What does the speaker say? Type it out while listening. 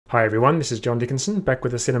Hi everyone, this is John Dickinson, back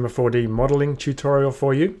with a Cinema 4D modeling tutorial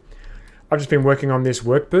for you. I've just been working on this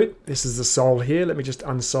work boot. This is the sole here. Let me just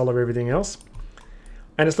unsolder everything else.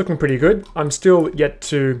 And it's looking pretty good. I'm still yet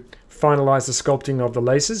to finalize the sculpting of the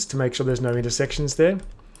laces to make sure there's no intersections there.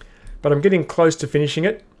 But I'm getting close to finishing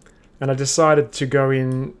it. And I decided to go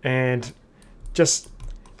in and just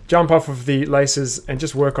jump off of the laces and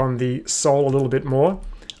just work on the sole a little bit more.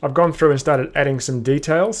 I've gone through and started adding some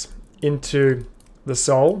details into the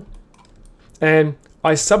sole, and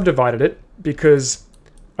I subdivided it because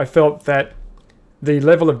I felt that the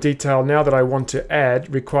level of detail now that I want to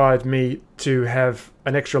add required me to have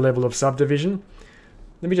an extra level of subdivision.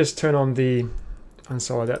 Let me just turn on the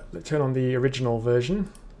turn on the original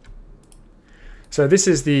version. So this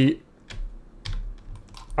is the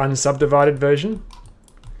unsubdivided version,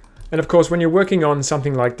 and of course when you're working on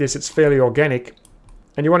something like this, it's fairly organic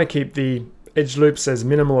and you want to keep the edge loops as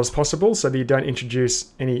minimal as possible so that you don't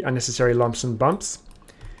introduce any unnecessary lumps and bumps.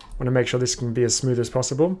 I want to make sure this can be as smooth as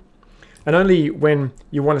possible. And only when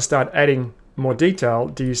you want to start adding more detail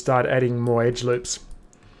do you start adding more edge loops.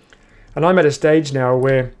 And I'm at a stage now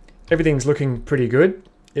where everything's looking pretty good.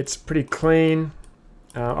 It's pretty clean.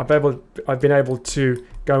 I've been able to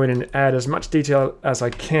go in and add as much detail as I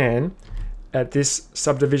can at this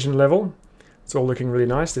subdivision level. It's all looking really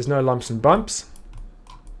nice. There's no lumps and bumps.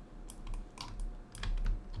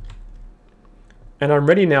 And I'm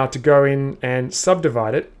ready now to go in and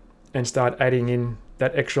subdivide it and start adding in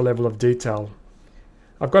that extra level of detail.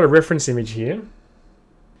 I've got a reference image here.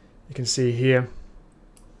 You can see here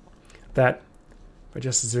that, if I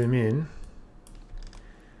just zoom in,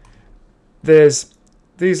 there's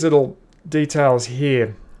these little details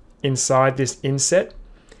here inside this inset.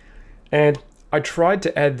 And I tried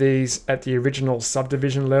to add these at the original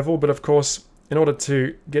subdivision level, but of course, in order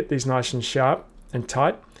to get these nice and sharp and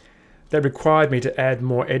tight, that required me to add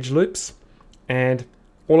more edge loops, and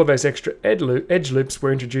all of those extra edge loops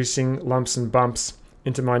were introducing lumps and bumps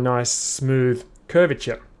into my nice smooth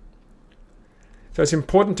curvature. So it's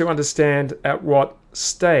important to understand at what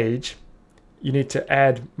stage you need to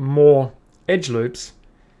add more edge loops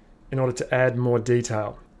in order to add more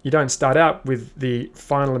detail. You don't start out with the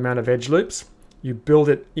final amount of edge loops. You build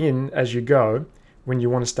it in as you go when you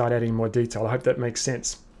want to start adding more detail. I hope that makes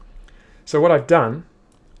sense. So what I've done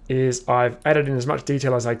is I've added in as much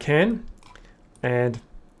detail as I can, and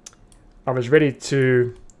I was ready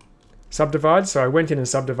to subdivide, so I went in and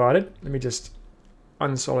subdivided. Let me just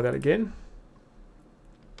unsolder that again.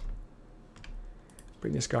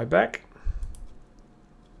 Bring this guy back.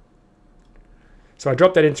 So I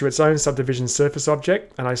dropped that into its own subdivision surface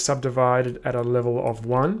object and I subdivided at a level of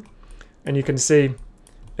 1, and you can see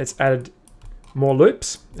it's added more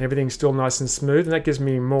loops. Everything's still nice and smooth, and that gives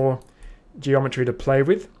me more geometry to play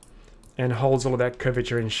with and holds all of that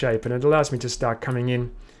curvature in shape, and it allows me to start coming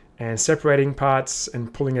in and separating parts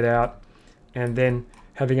and pulling it out, and then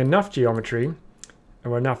having enough geometry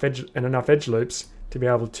or enough edge loops to be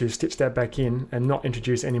able to stitch that back in and not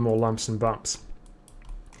introduce any more lumps and bumps.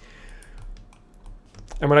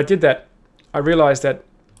 And when I did that, I realized that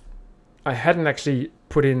I hadn't actually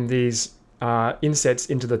put in these insets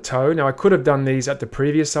into the toe. Now I could have done these at the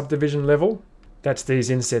previous subdivision level. That's these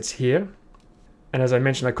insets here. And as I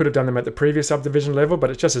mentioned, I could have done them at the previous subdivision level, but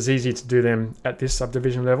it's just as easy to do them at this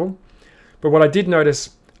subdivision level. But what I did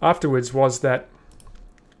notice afterwards was that,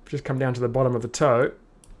 just come down to the bottom of the toe,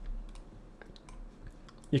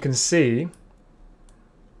 you can see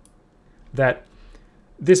that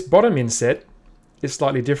this bottom inset is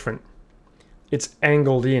slightly different. It's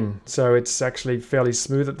angled in, so it's actually fairly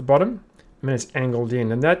smooth at the bottom. I mean, it's angled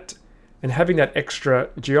in, and having that extra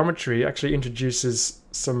geometry actually introduces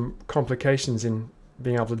some complications in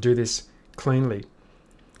being able to do this cleanly.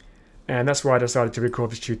 And that's why I decided to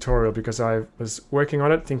record this tutorial, because I was working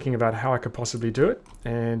on it, thinking about how I could possibly do it,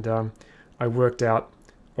 and I worked out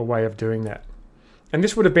a way of doing that. And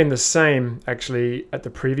this would have been the same actually at the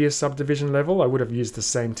previous subdivision level. I would have used the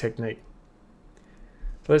same technique.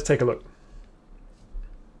 So let's take a look.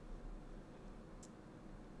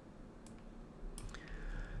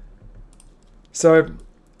 So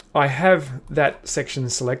I have that section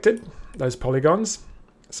selected, those polygons.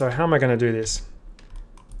 So how am I going to do this?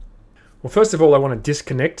 Well, first of all, I want to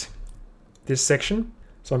disconnect this section.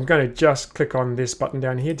 So I'm going to just click on this button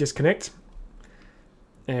down here, disconnect.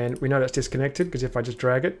 And we know that's disconnected because if I just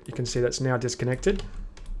drag it, you can see that's now disconnected.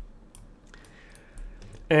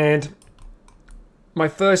 And my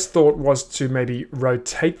first thought was to maybe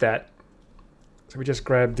rotate that. So we just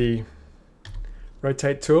grab the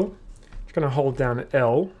rotate tool. I'm going to hold down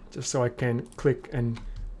L just so I can click and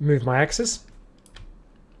move my axis.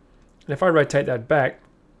 And if I rotate that back,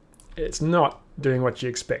 it's not doing what you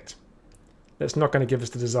expect. That's not going to give us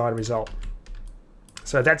the desired result.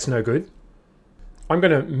 So that's no good. I'm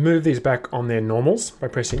going to move these back on their normals by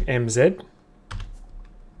pressing MZ.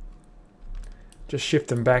 Just shift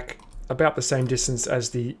them back about the same distance as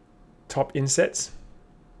the top insets.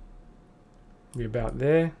 Be about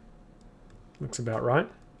there. Looks about right.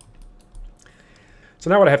 So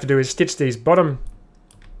now what I have to do is stitch these bottom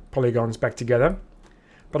polygons back together.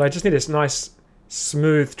 But I just need this nice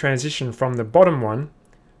smooth transition from the bottom one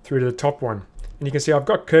through to the top one. And you can see I've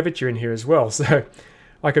got curvature in here as well. So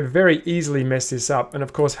I could very easily mess this up. And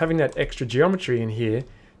of course, having that extra geometry in here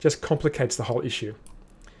just complicates the whole issue.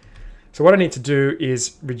 So what I need to do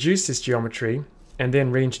is reduce this geometry and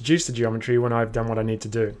then reintroduce the geometry when I've done what I need to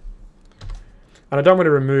do. And I don't want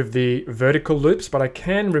to remove the vertical loops, but I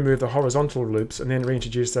can remove the horizontal loops and then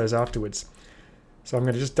reintroduce those afterwards. So I'm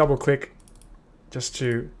going to just double click just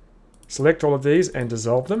to select all of these and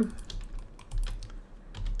dissolve them.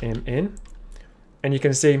 MN. And you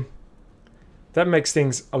can see that makes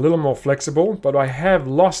things a little more flexible, but I have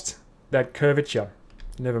lost that curvature.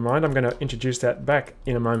 Never mind, I'm going to introduce that back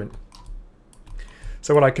in a moment.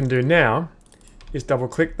 So what I can do now is double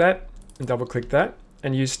click that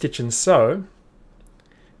and use stitch and sew.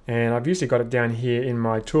 And I've usually got it down here in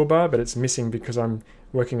my toolbar, but it's missing because I'm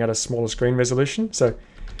working at a smaller screen resolution. So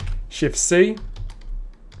Shift C,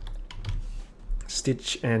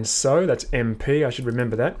 stitch and sew, that's MP, I should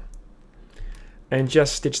remember that. And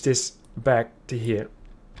just stitch this back to here.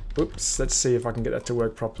 Oops, let's see if I can get that to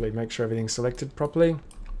work properly. Make sure everything's selected properly.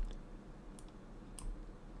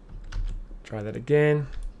 Try that again.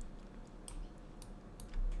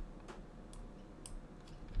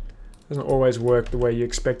 Doesn't always work the way you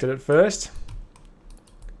expected at first.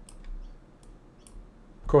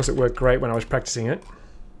 Of course, it worked great when I was practicing it.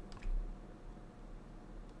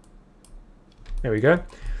 There we go.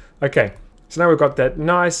 Okay, so now we've got that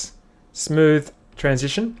nice, smooth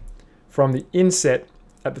transition from the inset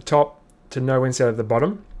at the top to no inset at the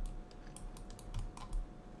bottom,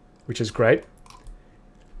 which is great.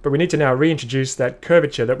 But we need to now reintroduce that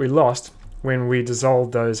curvature that we lost when we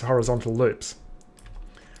dissolved those horizontal loops.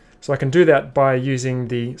 So I can do that by using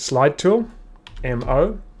the slide tool,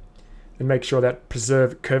 MO, and make sure that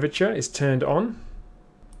preserve curvature is turned on.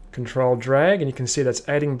 Control drag, and you can see that's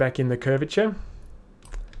adding back in the curvature.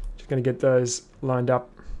 Just going to get those lined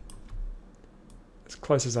up as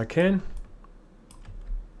close as I can.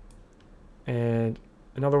 And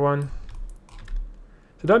another one.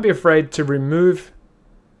 So don't be afraid to remove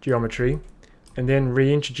geometry and then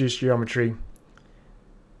reintroduce geometry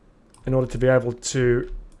in order to be able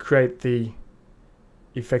to create the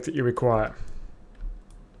effect that you require.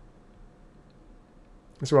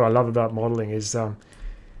 That's what I love about modeling, is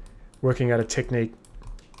working out a technique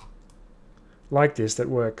like this that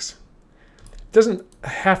works. It doesn't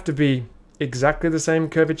have to be exactly the same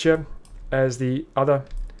curvature as the other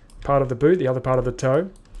part of the boot, the other part of the toe,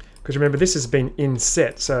 because remember this has been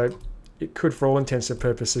inset, so it could for all intents and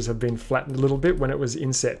purposes have been flattened a little bit when it was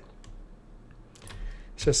inset.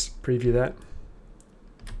 Let's just preview that.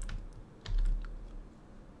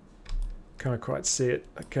 Can't quite see it.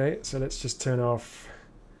 Okay, so let's just turn off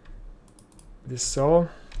this sole.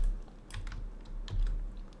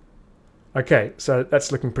 Okay, so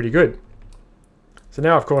that's looking pretty good. So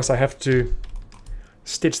now, of course, I have to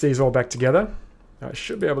stitch these all back together. I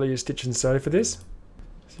should be able to use stitch and sew for this.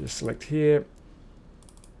 So just select here.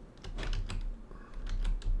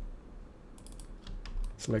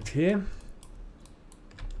 Select here.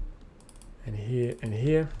 And here and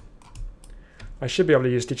here. I should be able to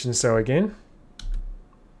use stitch and sew again.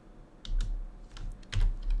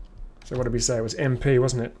 So what did we say? It was MP,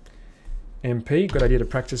 wasn't it? MP, good idea to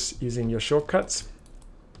practice using your shortcuts.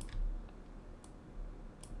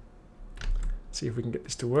 See if we can get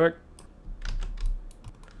this to work.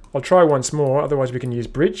 I'll try once more, otherwise we can use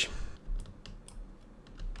bridge.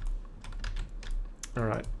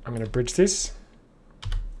 Alright, I'm going to bridge this.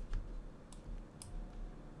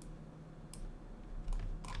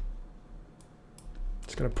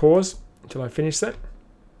 Just going to pause until I finish that.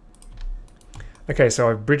 Okay, so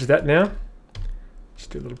I've bridged that now. Just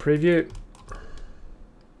do a little preview.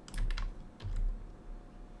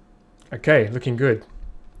 Okay, looking good.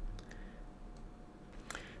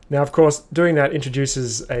 Now, of course, doing that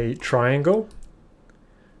introduces a triangle.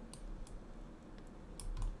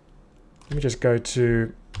 Let me just go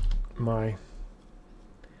to my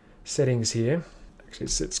settings here. Actually,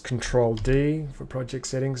 it's Control D for project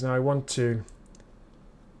settings. Now I want to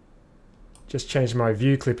just change my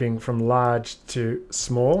view clipping from large to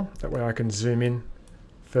small. That way I can zoom in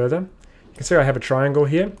further. You can see I have a triangle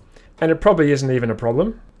here, and it probably isn't even a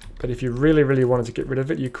problem, But if you really, really wanted to get rid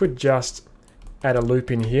of it, you could just add a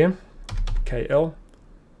loop in here, KL.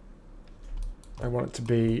 I want it to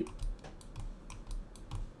be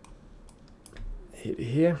hit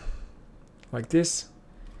here, like this.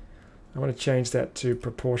 I want to change that to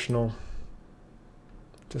proportional,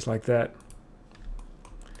 just like that.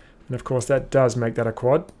 And of course that does make that a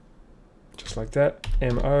quad, just like that.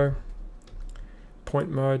 MO,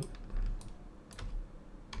 point mode.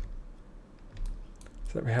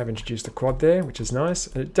 So that we have introduced the quad there, which is nice.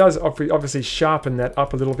 And it does obviously sharpen that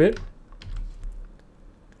up a little bit.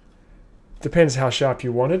 Depends how sharp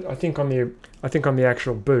you want it. I think on the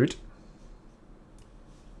actual boot,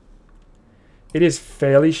 it is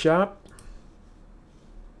fairly sharp.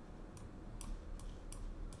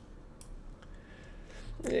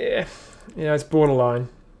 Yeah, it's borderline.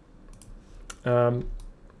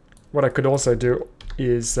 What I could also do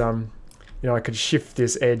is, I could shift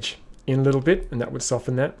this edge in a little bit, and that would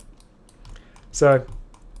soften that. So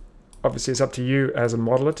obviously it's up to you as a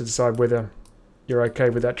modeler to decide whether you're okay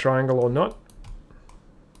with that triangle or not.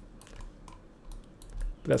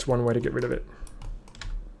 But that's one way to get rid of it.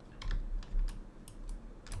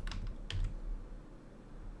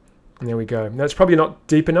 And there we go. Now it's probably not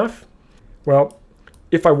deep enough. Well,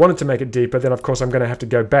 if I wanted to make it deeper, then of course I'm going to have to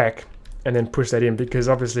go back and then push that in, because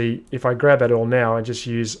obviously if I grab that all now and just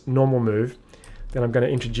use normal move, then I'm going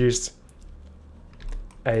to introduce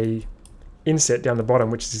a inset down the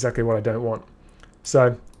bottom, which is exactly what I don't want.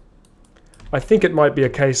 So I think it might be a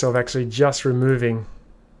case of actually just moving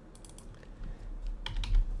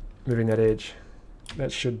that edge.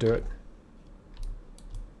 That should do it.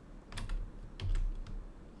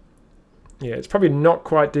 Yeah, it's probably not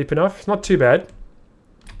quite deep enough. It's not too bad,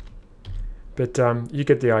 but you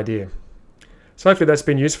get the idea. So hopefully that's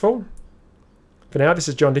been useful. For now, this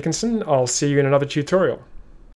is John Dickinson. I'll see you in another tutorial.